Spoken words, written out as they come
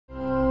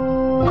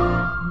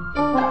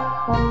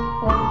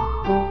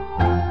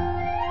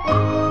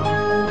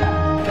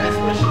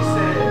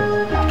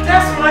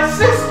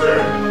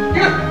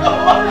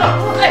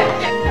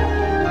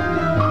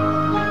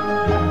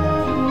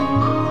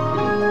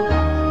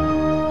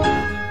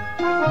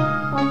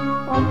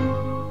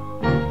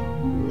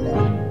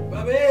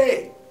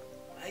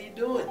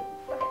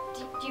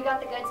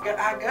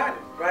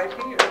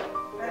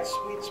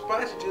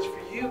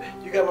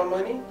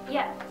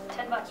Yeah,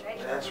 $10, right?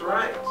 That's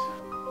right.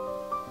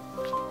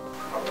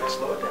 Okay,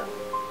 slow it down.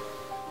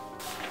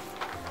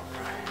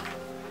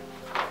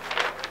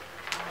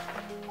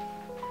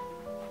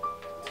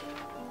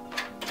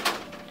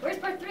 Where's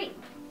part 3?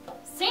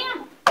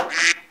 Sam!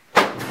 Okay.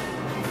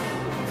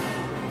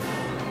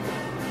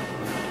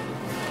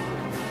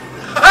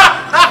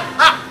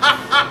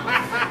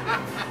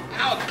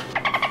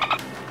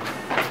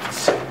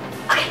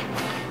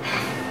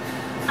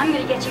 I'm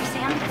gonna get you,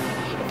 Sam.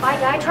 If I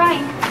die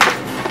trying.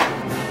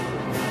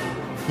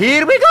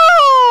 Here we go!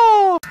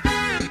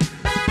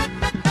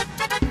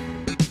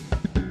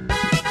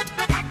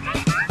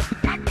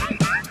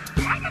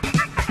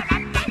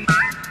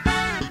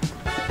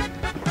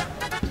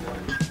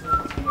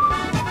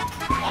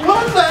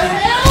 What the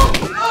hell?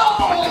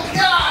 Oh,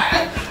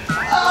 God!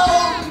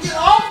 Oh, get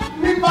off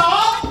me,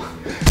 Mom!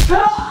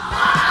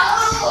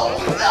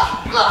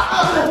 Oh,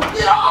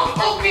 get off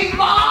of me,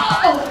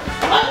 Mom!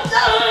 I'm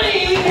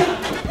dying!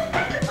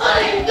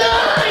 I'm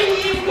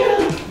dying!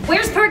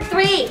 Where's part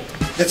 3?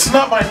 It's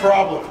not my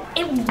problem.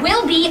 It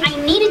will be. I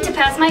needed to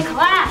pass my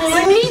class.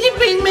 I need to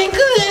bring my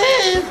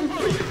class.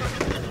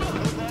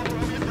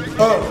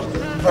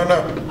 Oh no.